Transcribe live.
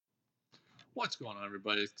What's going on,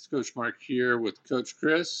 everybody? It's Coach Mark here with Coach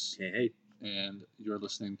Chris, Hey. and you're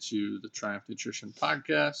listening to the Triumph Nutrition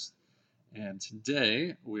Podcast. And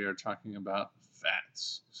today we are talking about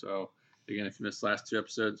fats. So, again, if you missed the last two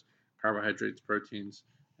episodes, carbohydrates, proteins,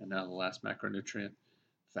 and now the last macronutrient,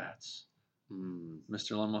 fats.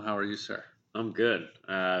 Mr. Lummel, how are you, sir? I'm good.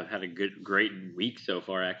 I've had a great week so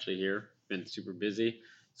far, actually, here. Been super busy,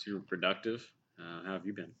 super productive. How have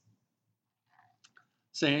you been?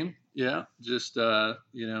 Same, yeah. Just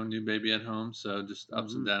new baby at home, so just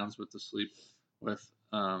ups and downs with the sleep with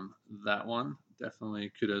that one.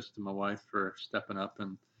 Definitely kudos to my wife for stepping up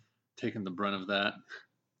and taking the brunt of that.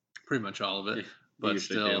 Pretty much all of it, but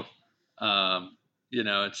still,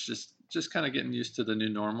 it's just kind of getting used to the new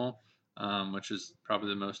normal, which is probably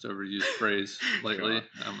the most overused phrase lately.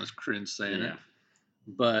 I almost cringe saying it,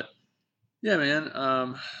 but. Yeah,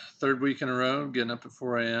 man. Third week in a row, getting up at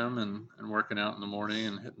 4 a.m. and working out in the morning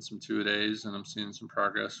and hitting some 2-a-days, and I'm seeing some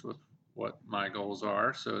progress with what my goals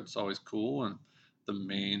are. So it's always cool. And the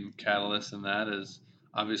main catalyst in that is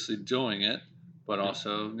obviously doing it, but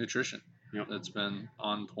also nutrition. It's been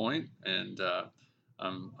on point, and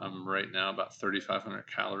I'm right now about 3,500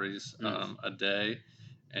 calories a day.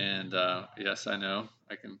 And yes, I know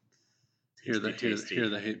I can hear the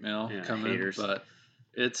hate mail coming, haters. But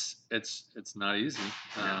it's not easy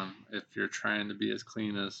if you're trying to be as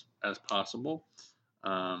clean as possible.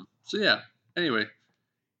 So yeah. Anyway,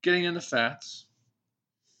 getting into fats.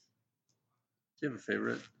 Do you have a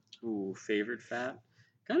favorite? Ooh, favorite fat?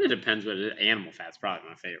 Kind of depends what it is. Animal fat's probably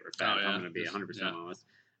my favorite fat. Oh, yeah. If I'm going to be 100% honest.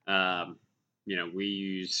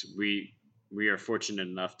 We are fortunate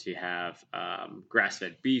enough to have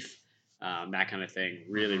grass-fed beef, that kind of thing.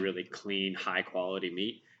 Really, really clean, high-quality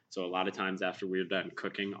meat. So a lot of times after we're done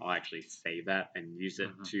cooking, I'll actually save that and use it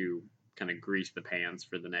to kind of grease the pans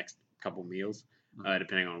for the next couple meals,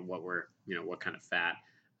 depending on what what kind of fat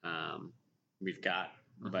we've got.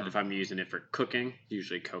 But if I'm using it for cooking,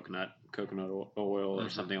 usually coconut oil or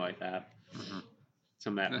something like that.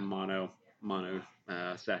 Some of that mono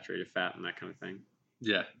saturated fat and that kind of thing.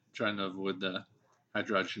 Yeah, trying to avoid the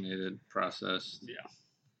hydrogenated process. Yeah.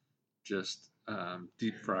 Just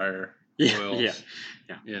deep fryer oils.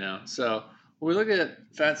 Yeah. So when we look at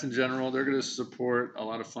fats in general, they're going to support a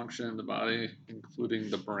lot of function in the body,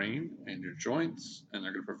 including the brain and your joints, and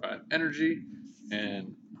they're going to provide energy.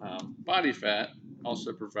 And body fat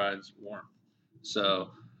also provides warmth.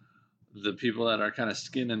 So the people that are kind of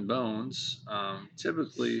skin and bones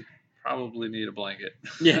typically probably need a blanket.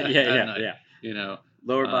 Yeah.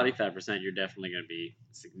 Lower body body fat percent, you're definitely going to be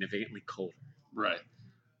significantly colder. Right.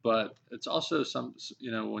 But it's also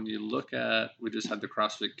when you look at, we just had the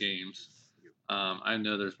CrossFit Games. I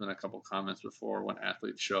know there's been a couple comments before when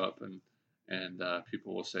athletes show up and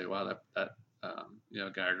people will say, wow, that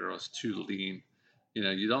guy or girl is too lean.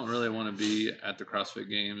 You don't really want to be at the CrossFit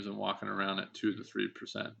Games and walking around at 2 to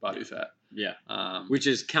 3% body fat. Yeah. Which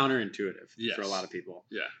is counterintuitive for a lot of people.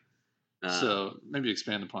 Yeah. So maybe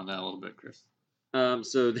expand upon that a little bit, Chris.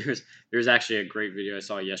 So there's actually a great video I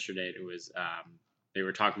saw yesterday. It was they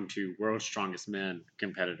were talking to World's Strongest Men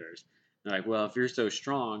competitors. They're like, well, if you're so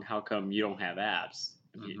strong, how come you don't have abs?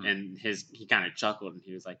 And he kind of chuckled and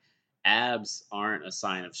he was like, abs aren't a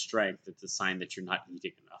sign of strength. It's a sign that you're not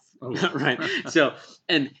eating enough. Right? So,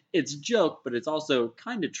 and it's a joke, but it's also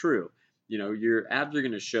kind of true. Your abs are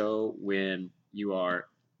going to show when you are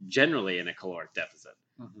generally in a caloric deficit.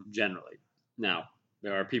 Generally. Now,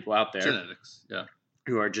 there are people out there genetics,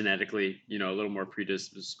 who are genetically, a little more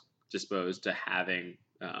predisposed to having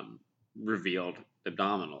revealed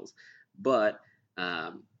abdominals, but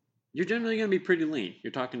you're generally going to be pretty lean.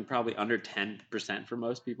 You're talking probably under 10% for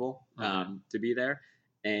most people to be there.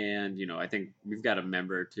 And I think we've got a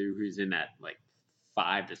member or two who's in that like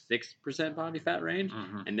 5 to 6% body fat range,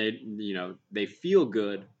 and they feel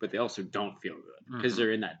good, but they also don't feel good because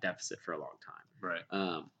they're in that deficit for a long time. Right.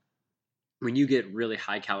 When you get really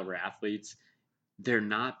high caliber athletes, they're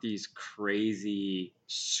not these crazy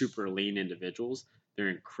super lean individuals. They're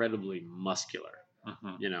incredibly muscular.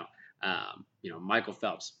 Michael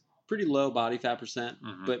Phelps, pretty low body fat percent,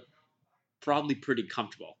 but probably pretty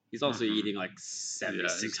comfortable. He's also eating like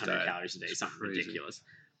 7,600 calories a day, something ridiculous.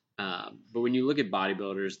 But when you look at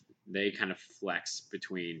bodybuilders, they kind of flex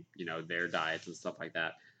between their diets and stuff like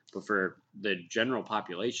that. But for the general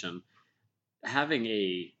population, having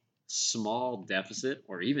a small deficit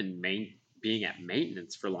or even being at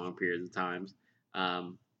maintenance for long periods of times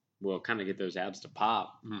will kind of get those abs to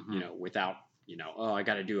pop, without, oh, I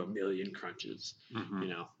got to do 1 million crunches.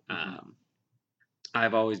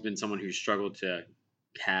 I've always been someone who struggled to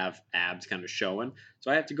have abs kind of showing.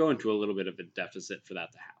 So I have to go into a little bit of a deficit for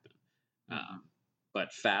that to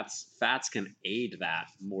But fats can aid that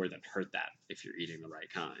more than hurt that if you're eating the right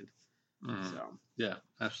kind. So yeah,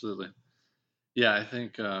 absolutely. Yeah, I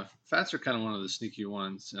think fats are kind of one of the sneaky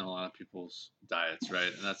ones in a lot of people's diets,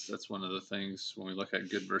 right? And that's one of the things when we look at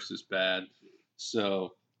good versus bad.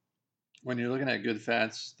 So when you're looking at good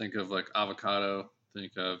fats, think of like avocado,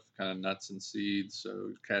 think of kind of nuts and seeds,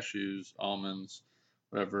 so cashews, almonds,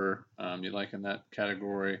 whatever you like in that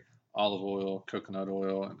category. Olive oil, coconut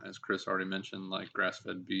oil, and as Chris already mentioned, like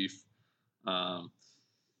grass-fed beef. Um,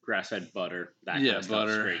 Grass-fed butter, that kind yeah, of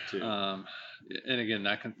stuff's butter. great too. And again,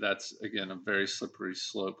 that's again a very slippery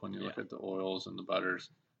slope when you look at the oils and the butters,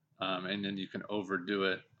 and then you can overdo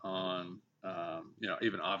it on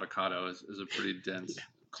even avocado is a pretty dense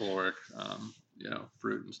caloric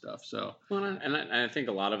fruit and stuff. So and I think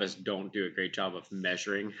a lot of us don't do a great job of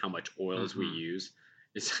measuring how much oils we use.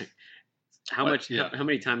 It's like how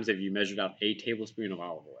many times have you measured out a tablespoon of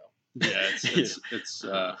olive oil? Yeah, it's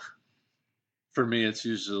for me, it's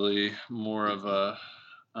usually more of a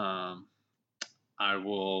I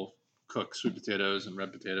will cook sweet potatoes and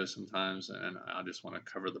red potatoes sometimes, and I just want to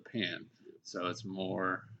cover the pan. So it's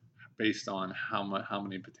more based on how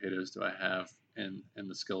many potatoes do I have in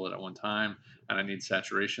the skillet at one time, and I need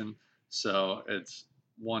saturation. So it's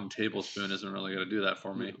 1 tablespoon isn't really going to do that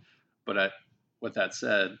for me. But with that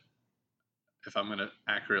said, if I'm going to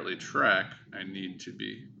accurately track, I need to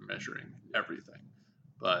be measuring everything.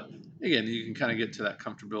 But again, you can kind of get to that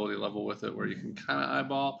comfortability level with it where you can kind of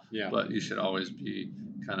eyeball, but you should always be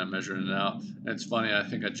kind of measuring it out. And it's funny, I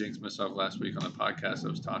think I jinxed myself last week on the podcast. I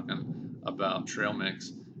was talking about trail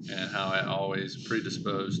mix and how I always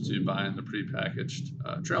predisposed to buying the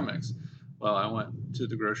prepackaged trail mix. Well, I went to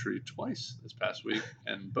the grocery twice this past week,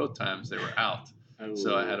 and both times they were out.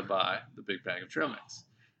 So I had to buy the big bag of trail mix.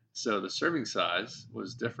 So the serving size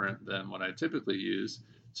was different than what I typically use.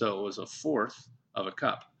 So it was a fourth of a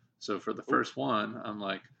cup. So for the first one, I'm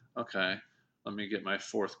like, okay, let me get my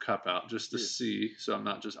fourth cup out just to see. So I'm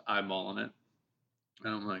not just eyeballing it.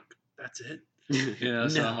 And I'm like, that's it. No.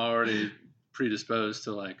 So I'm already predisposed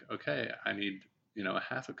to like, okay, I need, a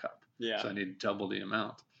half a cup. Yeah. So I need double the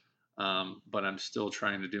amount. But I'm still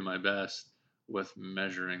trying to do my best with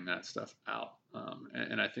measuring that stuff out.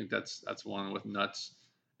 And I think that's one with nuts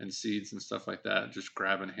and seeds and stuff like that, just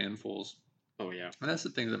grabbing handfuls. Oh yeah. And that's the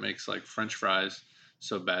thing that makes like French fries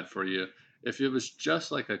so bad for you. If it was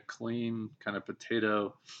just like a clean kind of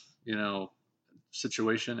potato,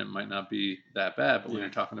 situation, it might not be that bad. But when you're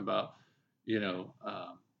talking about,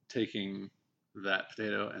 taking that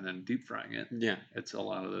potato and then deep frying it, it's a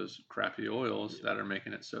lot of those crappy oils that are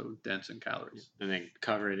making it so dense in calories. And then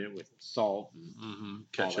covering it with salt and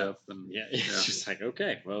ketchup and it's just like,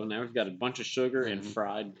 okay, well now we've got a bunch of sugar and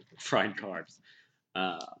fried carbs.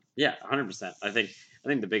 100%. I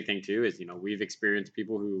think the big thing too is we've experienced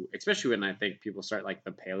people who, especially when I think people start like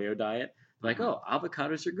the paleo diet, like, oh,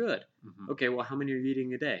 avocados are good. Okay, well, how many are you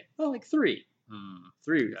eating a day? Oh, like three.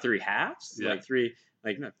 Three halves? Like three,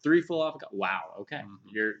 no, 3 full avocado. Wow, okay.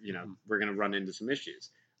 You're, we're going to run into some issues.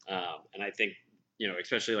 And I think,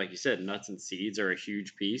 especially like you said, nuts and seeds are a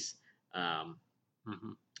huge piece. And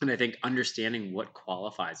I think understanding what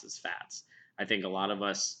qualifies as fats. I think a lot of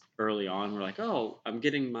us early on were like, oh, I'm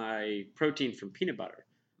getting my protein from peanut butter.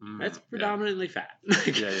 That's predominantly fat.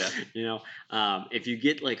 If you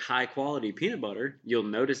get like high quality peanut butter, you'll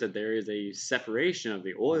notice that there is a separation of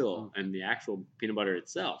the oil and the actual peanut butter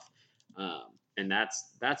itself. And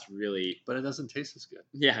that's really. But it doesn't taste as good.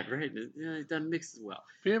 Yeah, right. It doesn't mix as well.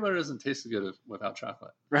 Peanut butter doesn't taste as good without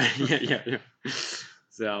chocolate. Right. Yeah.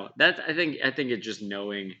 So that's I think it's just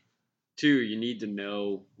knowing. Too, you need to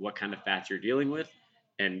know what kind of fats you're dealing with,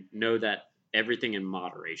 and know that everything in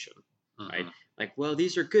moderation. Right? Like, well,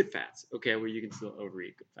 these are good fats. Okay, well, you can still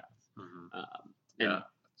overeat good fats.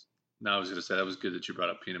 No, I was gonna say that was good that you brought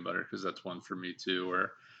up peanut butter because that's one for me too,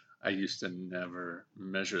 where I used to never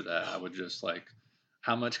measure that. I would just like,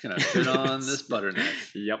 how much can I fit on this butter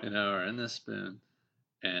knife? Yep. Or in this spoon.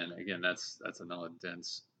 And again, that's another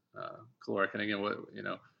dense caloric. And again,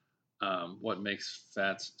 what makes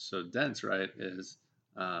fats so dense, right, is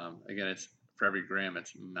again, it's for every gram,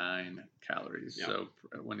 it's 9 calories. Yep. So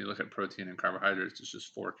when you look at protein and carbohydrates, it's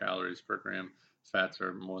just 4 calories per gram. Fats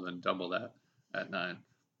are more than double that at 9.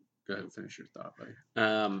 Go ahead and finish your thought, buddy.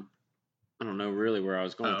 I don't know really where I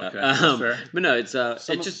was going with that. That's fair. But no, it's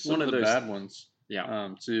just one of the those bad ones. Yeah.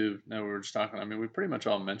 Too. Now we were just talking. I mean, we pretty much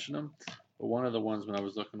all mentioned them, but one of the ones when I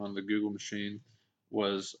was looking on the Google machine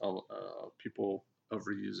was people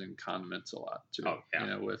overusing condiments a lot too. Oh,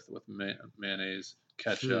 yeah. With mayonnaise,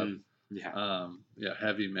 ketchup,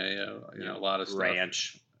 heavy mayo. A lot of stuff.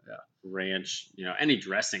 Ranch. ranch, any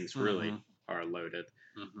dressings really are loaded.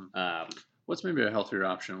 What's maybe a healthier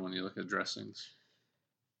option when you look at dressings?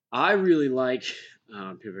 I really like,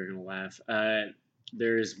 people are going to laugh.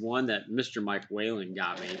 There is one that Mr. Mike Whalen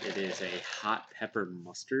got me. It is a hot pepper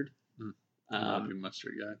mustard. I'm not a big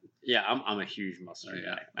mustard guy. Yeah, I'm a huge mustard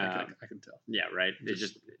guy. I can tell. Yeah, right. You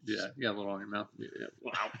got a little on your mouth.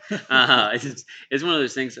 Wow. It's one of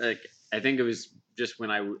those things. Like, I think it was just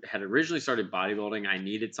when I had originally started bodybuilding, I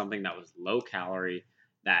needed something that was low calorie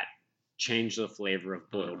that changed the flavor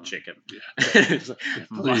of boiled chicken. Yeah.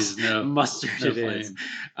 Please, no mustard. No it is.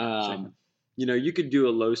 You could do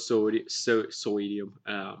a low sodium,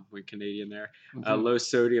 when Canadian there, a low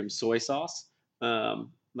sodium soy sauce. I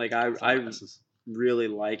really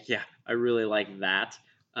like, that.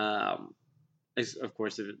 Of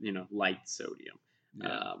course, light sodium.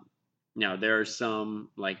 Yeah. Now there are some,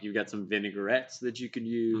 like, you got some vinaigrettes that you could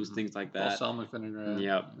use, things like that. Balsamic vinaigrette.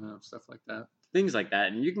 Yep. Stuff like that. Things like that,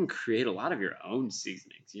 and you can create a lot of your own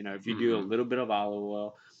seasonings. If you do a little bit of olive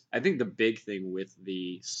oil. I think the big thing with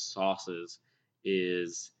the sauces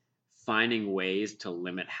is finding ways to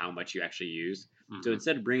limit how much you actually use. So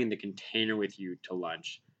instead of bringing the container with you to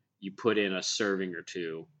lunch, you put in a serving or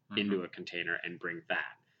two into a container and bring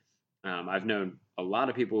that. I've known a lot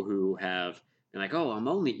of people who have been like, "Oh, I'm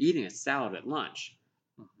only eating a salad at lunch."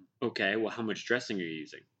 Okay, well, how much dressing are you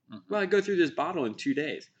using? Well, I go through this bottle in 2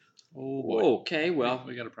 days. Oh boy. Okay, well,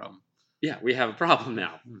 we got a problem. Yeah, we have a problem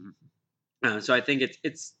now. So I think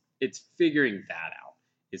it's figuring that out.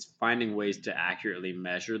 It's finding ways to accurately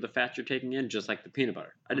measure the fat you're taking in, just like the peanut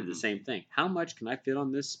butter. I did the same thing. How much can I fit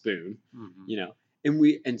on this spoon?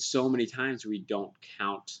 And so many times we don't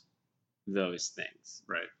count those things.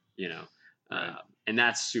 Right. Right. And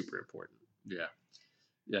that's super important. Yeah.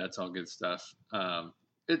 Yeah, it's all good stuff.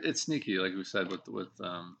 It's sneaky, like we said, with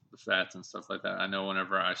the fats and stuff like that. I know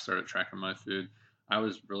whenever I started tracking my food, I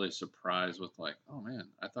was really surprised with, like, oh man,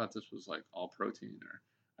 I thought this was like all protein, or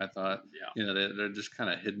I thought, they're just kind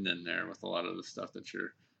of hidden in there with a lot of the stuff that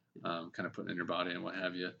you're kind of putting in your body and what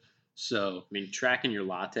have you. So, I mean, tracking your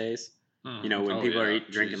lattes, when people are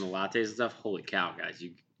drinking the lattes and stuff, holy cow, guys,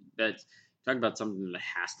 that's talk about something that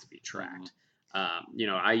has to be tracked.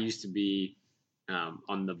 I used to be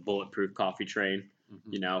on the bulletproof coffee train.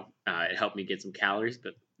 It helped me get some calories,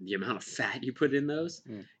 but the amount of fat you put in those,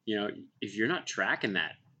 if you're not tracking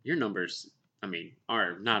that, your numbers,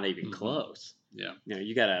 are not even close. Yeah.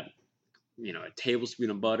 You got a tablespoon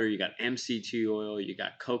of butter, you got MCT oil, you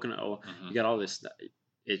got coconut oil, you got all this stuff.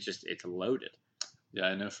 It's loaded. Yeah,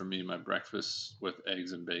 I know for me, my breakfast with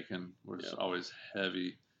eggs and bacon was always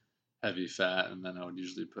heavy fat, and then I would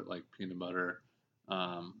usually put like peanut butter,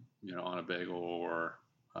 on a bagel, or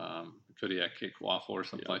Kodiak cake waffle or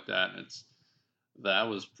something like that. And that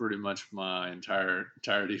was pretty much my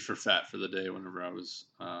entirety for fat for the day whenever I was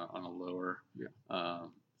on a lower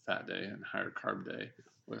fat day and higher carb day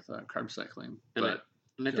with carb cycling. And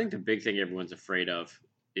I think the big thing everyone's afraid of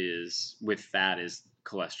is with fat is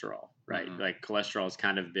cholesterol, right? Like, cholesterol has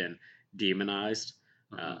kind of been demonized.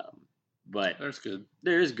 But there's good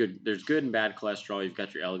and bad cholesterol. You've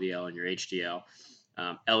got your LDL and your HDL.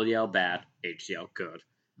 LDL bad, HDL good.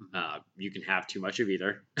 You can have too much of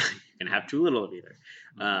either. You can have too little of either.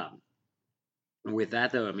 With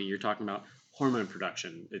that, though, you're talking about hormone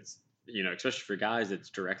production. It's, especially for guys, it's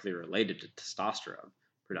directly related to testosterone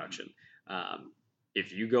production.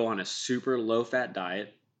 If you go on a super low-fat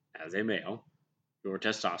diet as a male, your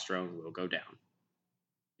testosterone will go down.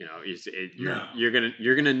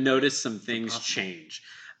 You're gonna notice some things change.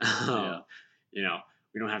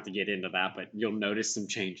 We don't have to get into that, but you'll notice some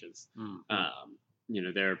changes.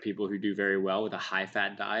 There are people who do very well with a high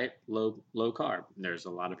fat diet, low carb. There's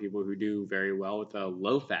a lot of people who do very well with a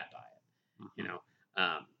low fat diet.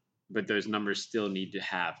 But those numbers still need to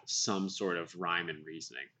have some sort of rhyme and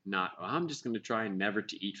reasoning. Not, I'm just going to try never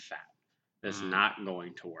to eat fat. That's not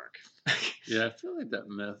going to work. Yeah, I feel like that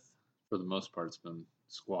myth, for the most part, has been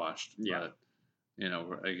squashed. Yeah.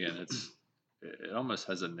 But, again, it almost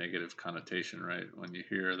has a negative connotation, right? When you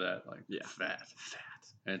hear that, like, fat.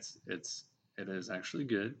 It is actually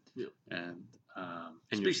good. Yeah. And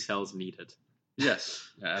your cells need it.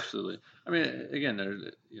 Yes, absolutely. Again,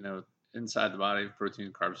 there's, inside the body,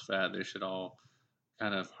 protein, carbs, fat, they should all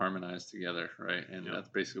kind of harmonize together, right? And that's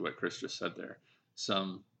basically what Chris just said there.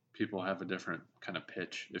 Some people have a different kind of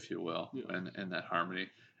pitch, if you will, in that harmony.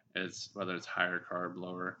 It's whether it's higher carb,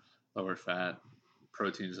 lower fat.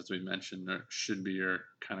 Proteins, as we mentioned, should be your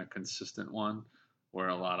kind of consistent one, where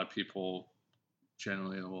a lot of people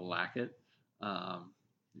generally will lack it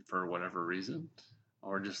for whatever reason.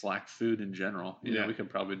 or just lack food in general. We could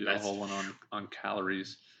probably do a whole one on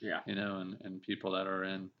calories. Yeah. And people that are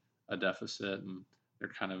in a deficit and they're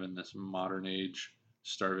kind of in this modern age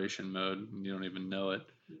starvation mode and you don't even know it.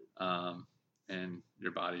 And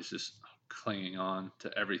your body's just clinging on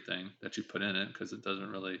to everything that you put in it because it doesn't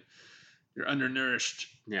really, you're undernourished.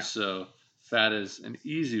 Yeah. So fat is an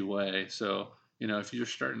easy way. So, if you're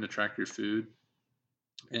starting to track your food,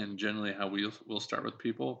 and generally how we'll start with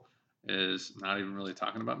people is not even really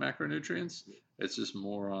talking about macronutrients. It's just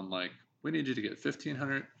more on like, we need you to get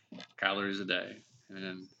 1,500 calories a day.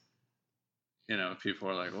 And, people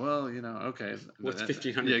are like, well, okay. What's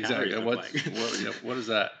 1,500 calories look like? What is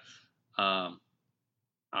that?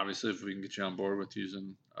 Obviously, if we can get you on board with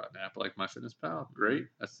using an app like MyFitnessPal, great.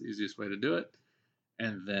 That's the easiest way to do it.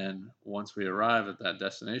 And then once we arrive at that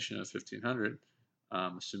destination of 1,500,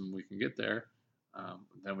 assuming we can get there,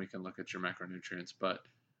 then we can look at your macronutrients. But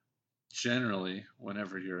generally,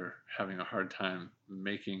 whenever you're having a hard time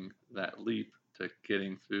making that leap to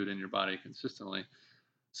getting food in your body consistently,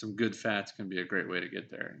 some good fats can be a great way to get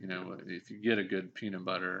there. If you get a good peanut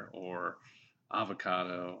butter or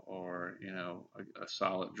avocado or, a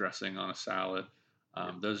solid dressing on a salad,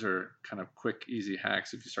 those are kind of quick, easy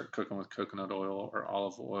hacks. If you start cooking with coconut oil or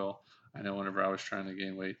olive oil, I know whenever I was trying to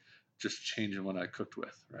gain weight, just changing what I cooked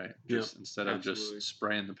with, right? Just instead of just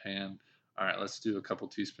spraying the pan, all right, let's do a couple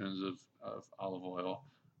teaspoons of olive oil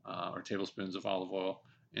or tablespoons of olive oil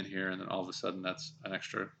in here. And then all of a sudden that's an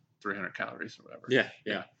extra 300 calories or whatever. Yeah.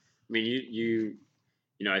 I mean,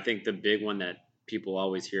 I think the big one that people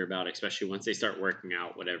always hear about, especially once they start working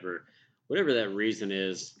out, whatever that reason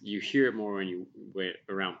is, you hear it more when you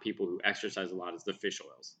around people who exercise a lot, is the fish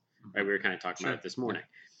oils, right? We were kind of talking about it this morning.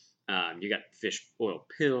 You got fish oil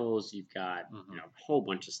pills, you've got a whole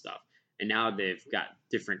bunch of stuff, and now they've got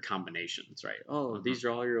different combinations, right? Oh, these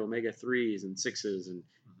are all your omega-3s and 6s and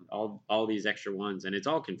all these extra ones, and it's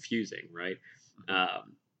all confusing, right?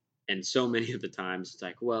 And so many of the times it's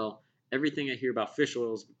like, well, everything I hear about fish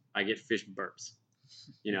oils, I get fish burps,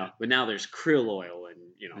 but now there's krill oil and,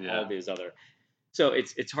 all these other. So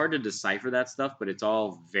it's hard to decipher that stuff, but it's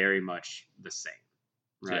all very much the same,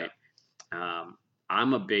 right? Yeah.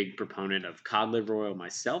 I'm a big proponent of cod liver oil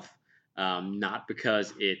myself, not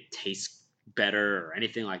because it tastes better or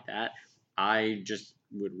anything like that. I just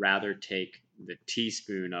would rather take the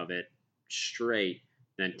teaspoon of it straight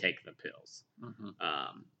than take the pills.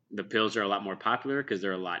 The pills are a lot more popular because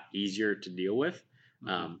they're a lot easier to deal with.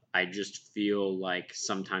 I just feel like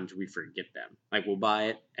sometimes we forget them. Like we'll buy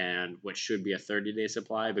it, and what should be a 30-day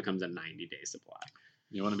supply becomes a 90-day supply.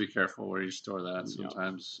 You want to be careful where you store that.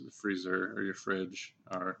 Sometimes the freezer or your fridge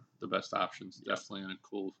are the best options. Definitely in a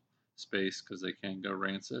cool space because they can go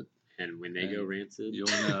rancid. And when they go rancid, you'll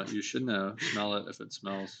know. You should know. Smell it. If it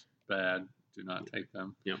smells bad, do not take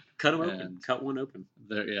them. Cut them open. Cut one open.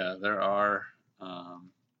 There are.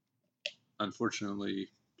 Unfortunately,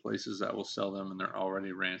 places that will sell them and they're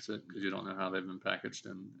already rancid because you don't know how they've been packaged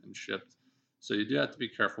and shipped. So you do have to be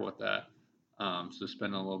careful with that. So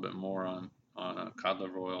spend a little bit more on cod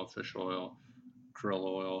liver oil, fish oil, krill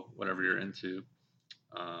oil, whatever you're into.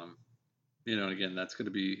 And again, that's going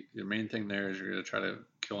to be your main thing there is you're going to try to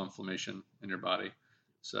kill inflammation in your body.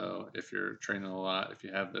 So if you're training a lot, if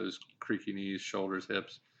you have those creaky knees, shoulders,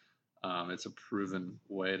 hips, it's a proven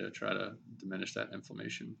way to try to diminish that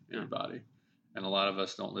inflammation in your body. And a lot of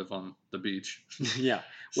us don't live on the beach. Yeah.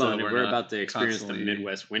 Well, so we're about to experience the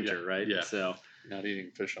Midwest winter, right? Yeah. So not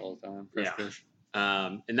eating fish all the time, fresh fish.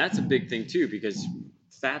 And that's a big thing too, because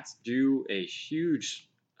fats do a huge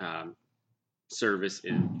service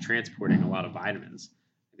in transporting a lot of vitamins.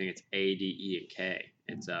 I think it's A, D, E, and K.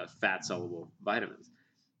 It's fat soluble vitamins.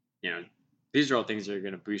 These are all things that are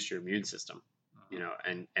going to boost your immune system.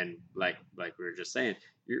 And like we were just saying,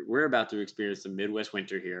 we're about to experience the Midwest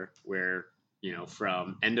winter here, where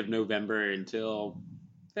from end of November until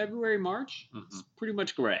February, March, it's pretty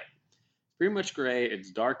much gray.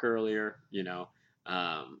 It's dark earlier, and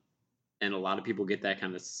a lot of people get that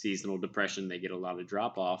kind of seasonal depression. They get a lot of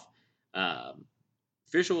drop off.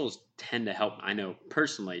 Fish oils tend to help. I know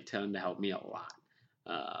personally tend to help me a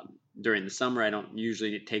lot. During the summer, I don't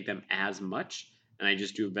usually take them as much, and I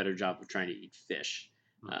just do a better job of trying to eat fish.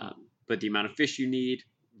 But the amount of fish you need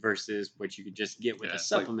versus what you could just get with a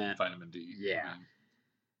supplement, like vitamin D. Yeah.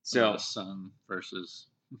 So the sun versus.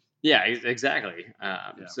 Yeah, exactly.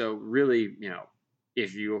 So really,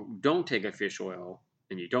 if you don't take a fish oil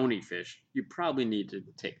and you don't eat fish, you probably need to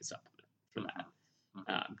take a supplement for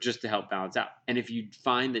that, just to help balance out. And if you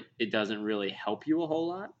find that it doesn't really help you a whole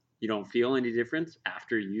lot, you don't feel any difference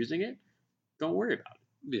after using it, don't worry about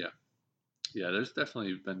it. Yeah. There's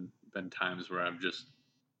definitely been times where I've just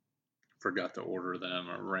forgot to order them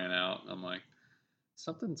or ran out. I'm like,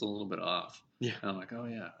 something's a little bit off. Yeah. And I'm like, oh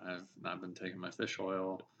yeah, I've not been taking my fish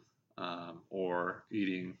oil, or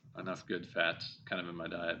eating enough good fats kind of in my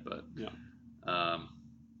diet. But yeah. I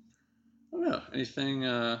don't know.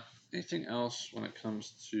 Anything else when it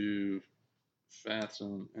comes to fats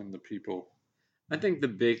and the people? I think the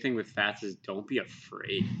big thing with fats is don't be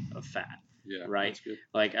afraid of fat. Yeah, right? That's good.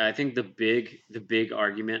 Like I think the big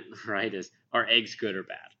argument, right, is are eggs good or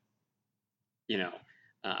bad? You know,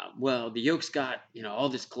 well, the yolk's got all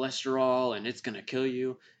this cholesterol and it's gonna kill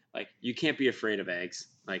you. Like you can't be afraid of eggs.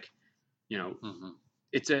 Like you know, Mm-hmm.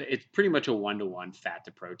 it's pretty much a 1-to-1 fat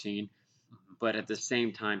to protein, Mm-hmm. but at the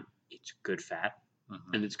same time, it's good fat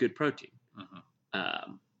Mm-hmm. and it's good protein.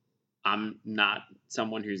 Mm-hmm. I'm not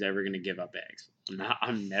someone who's ever going to give up eggs.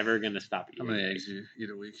 I'm never going to stop eating. How many eggs do you eat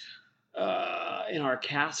a week? In our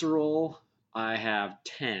casserole, I have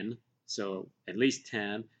 10, so at least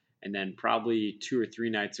 10, and then probably 2 or 3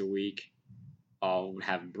 nights a week, I'll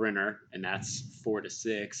have Brenner, and that's 4 to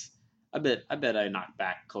 6. I bet I knock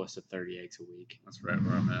back close to 30 eggs a week. That's right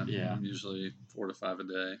where I'm at. Yeah. I'm usually 4 to 5 a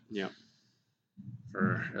day. Yeah.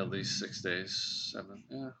 For at least 6 days, 7.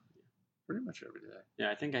 Yeah, pretty much every day. Yeah,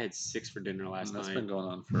 I think I had 6 for dinner last night. That's been going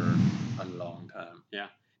on for a long time. Yeah.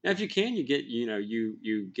 Now, if you can, you get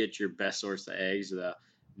you get your best source of eggs, the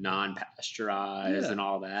non-pasteurized and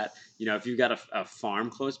all that. If you've got a farm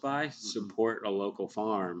close by, support a local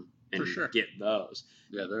farm and get those.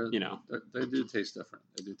 Yeah, they do taste different.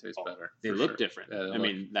 They do taste better. They look different. Yeah, I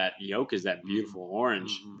mean, that yolk is that beautiful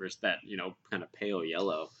orange versus that kind of pale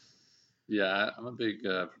yellow. Yeah, I'm a big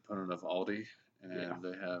proponent of Aldi, and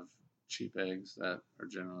they have cheap eggs that are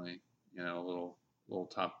generally a little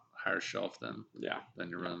top higher shelf than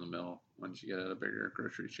your run of the mill once you get at a bigger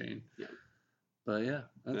grocery chain. Yeah. But yeah,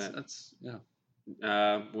 that's yeah.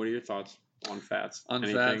 What are your thoughts on fats? On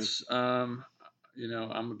fats, I'm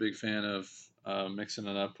a big fan of mixing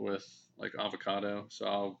it up with like avocado. So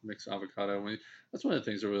I'll mix avocado. That's one of the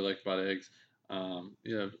things I really like about eggs.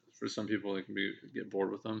 For some people they can get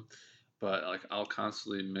bored with them, but like I'll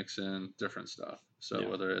constantly mix in different stuff. So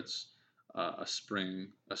whether it's a spring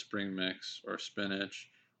mix or spinach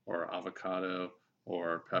or avocado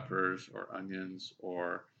or peppers or onions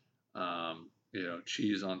or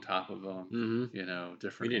cheese on top of them. Mm-hmm.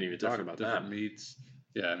 Different. We didn't even talk about different that. meats.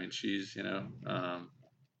 Yeah, I mean cheese.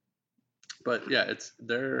 But yeah,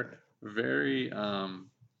 they're very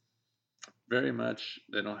very much.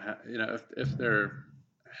 They don't have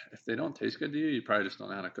if they don't taste good to you, you probably just don't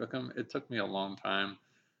know how to cook them. It took me a long time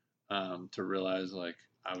to realize like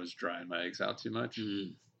I was drying my eggs out too much.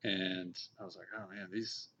 Mm. And I was like, oh man,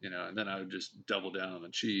 these, and then I would just double down on the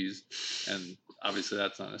cheese. And obviously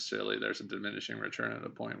that's not necessarily, there's a diminishing return at a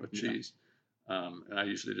point with cheese. And I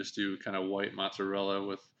usually just do kind of white mozzarella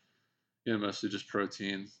with, mostly just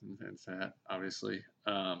protein and fat, obviously.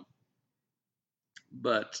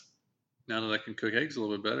 But now that I can cook eggs a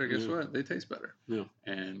little bit better, guess what? They taste better. Yeah.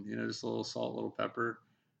 And, just a little salt, a little pepper.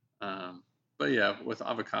 But yeah, with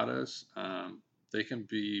avocados, they can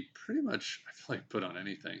be pretty much, I feel like, put on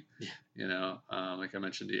anything. Yeah. Like I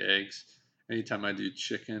mentioned, the eggs. Anytime I do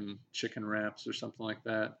chicken wraps or something like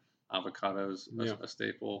that, avocados a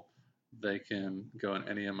staple. They can go in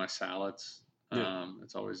any of my salads.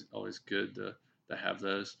 It's always good to have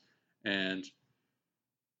those. And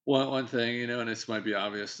one thing, and this might be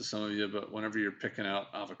obvious to some of you, but whenever you're picking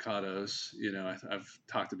out avocados, I've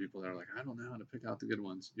talked to people that are like, I don't know how to pick out the good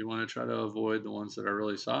ones. You want to try to avoid the ones that are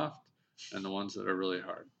really soft and the ones that are really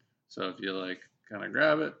hard. So if you kind of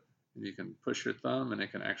grab it and you can push your thumb and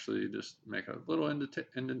it can actually just make a little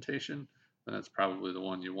indentation, then that's probably the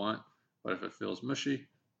one you want. But if it feels mushy,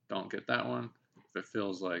 don't get that one. If it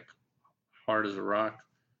feels like hard as a rock,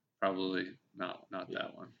 probably not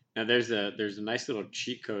that one. Now there's a nice little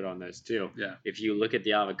cheat code on this too. Yeah. If you look at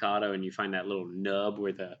the avocado and you find that little nub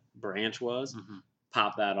where the branch was,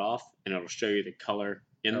 pop that off and it'll show you the color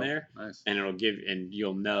in there. Nice. And and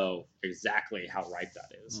you'll know exactly how ripe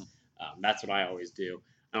that is. That's what I always do.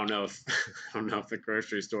 I don't know if the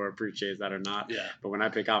grocery store appreciates that or not. Yeah. But when I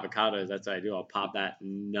pick avocados, that's what I do. I'll pop that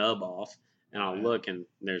nub off and I'll look, and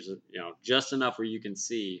there's just enough where you can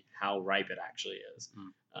see how ripe it actually is.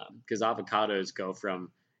 Because avocados go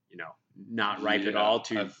from not ripe at all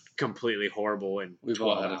to completely horrible in 12 hours. We've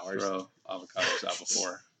all had to throw avocados out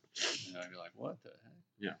before. You're like, what the heck?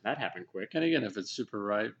 Yeah, that happened quick. And again, if it's super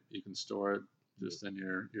ripe, you can store it just in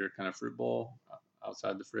your kind of fruit bowl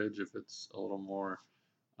outside the fridge. If it's a little more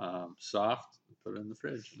soft, put it in the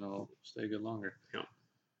fridge and it'll stay good longer. Yeah.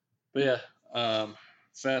 But yeah,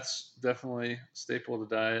 fats definitely staple of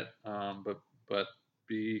the diet. But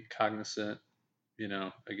be cognizant,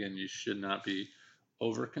 again, you should not be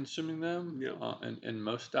over consuming them in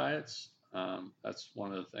most diets. That's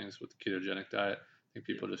one of the things with the ketogenic diet. I think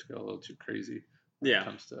people just go a little too crazy when it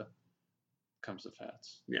comes to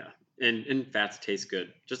fats. Yeah. And fats taste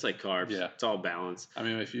good, just like carbs. Yeah. It's all balanced. I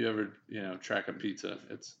mean, if you ever, track a pizza,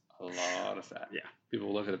 it's a lot of fat. Yeah.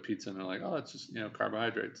 People look at a pizza and they're like, oh, it's just,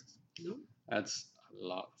 carbohydrates. Nope. That's a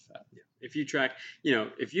lot of fat. Yeah. If you track,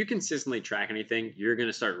 if you consistently track anything, you're going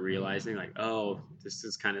to start realizing like, oh, this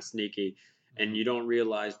is kind of sneaky. And you don't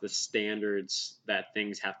realize the standards that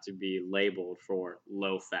things have to be labeled for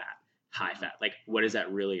low fat, high fat. Like, what does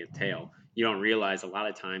that really entail? You don't realize a lot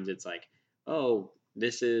of times it's like, oh,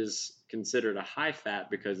 this is considered a high fat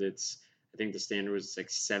because I think the standard was like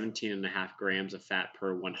 17 and a half grams of fat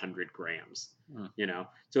per 100 grams,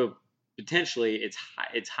 So potentially it's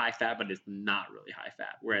high fat, but it's not really high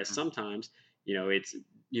fat. Whereas sometimes, it's,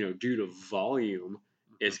 due to volume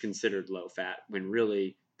is considered low fat when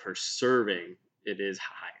really per serving it is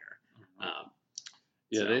higher.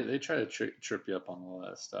 They try to trip you up on all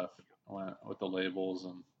that stuff with the labels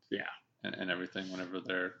and everything. Whenever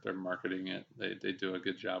they're marketing it, they do a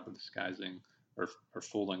good job of disguising or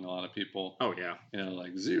fooling a lot of people. Oh yeah,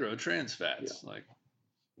 like 0 trans fats. Like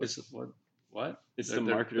what? It's the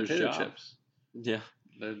marketer's job. Chips. Yeah,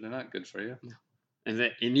 they're not good for you.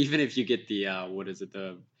 And even if you get the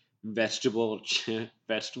the vegetable chips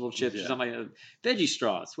or something like that, veggie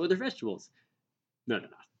straws. Well, they're vegetables. No, they're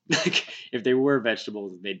not. Like if they were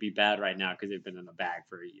vegetables, they'd be bad right now because they've been in a bag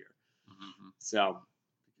for a year. So,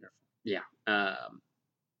 be careful.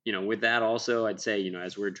 Yeah. With that also, I'd say,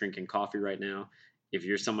 as we're drinking coffee right now, if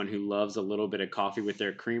you're someone who loves a little bit of coffee with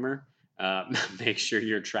their creamer, make sure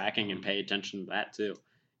you're tracking and pay attention to that too.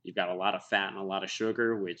 You've got a lot of fat and a lot of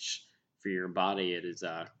sugar, which for your body, it is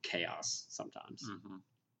chaos sometimes.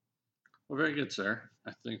 Well, very good, sir.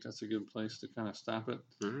 I think that's a good place to kind of stop it.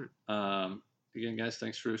 Again, guys,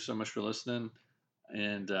 thanks so much for listening.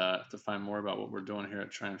 And to find more about what we're doing here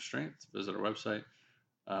at Triumph Strength, visit our website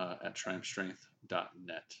at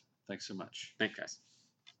triumphstrength.net. Thanks so much. Thanks, guys.